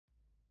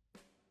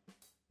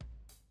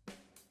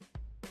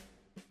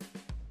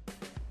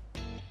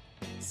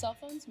Cell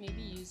phones may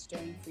be used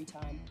during free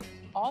time.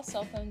 All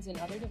cell phones and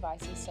other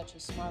devices such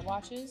as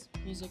smartwatches,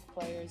 music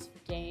players,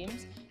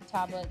 games,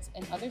 tablets,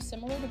 and other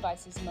similar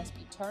devices must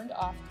be turned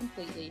off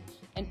completely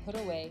and put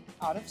away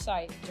out of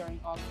sight during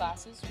all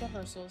classes,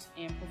 rehearsals,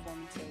 and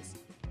performances.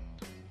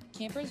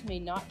 Campers may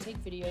not take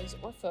videos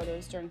or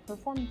photos during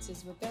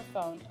performances with their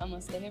phone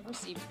unless they have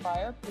received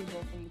prior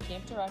approval from the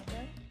camp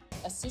director,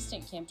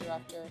 assistant camp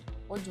director,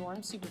 or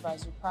dorm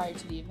supervisor prior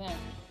to the event.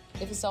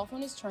 If a cell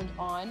phone is turned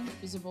on,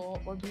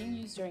 visible, or being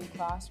used during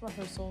class,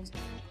 rehearsals,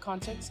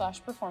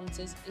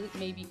 concert/performances, it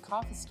may be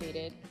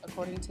confiscated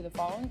according to the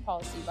following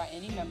policy by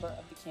any member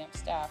of the camp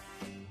staff.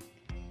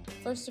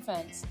 First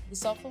offense, the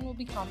cell phone will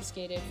be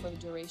confiscated for the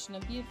duration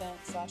of the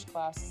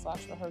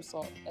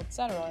event/class/rehearsal,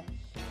 etc.,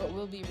 but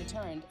will be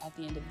returned at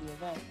the end of the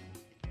event.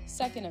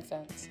 Second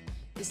offense,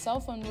 the cell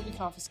phone will be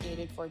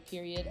confiscated for a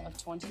period of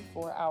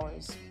 24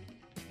 hours.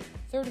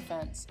 Third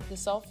offense, the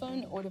cell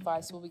phone or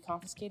device will be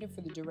confiscated for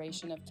the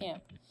duration of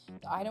camp.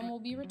 The item will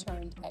be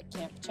returned at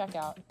camp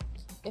checkout.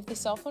 If the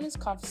cell phone is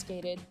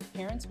confiscated,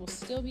 parents will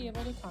still be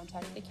able to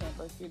contact the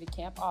camper through the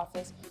camp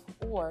office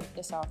or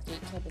the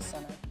Southgate Campus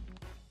Center.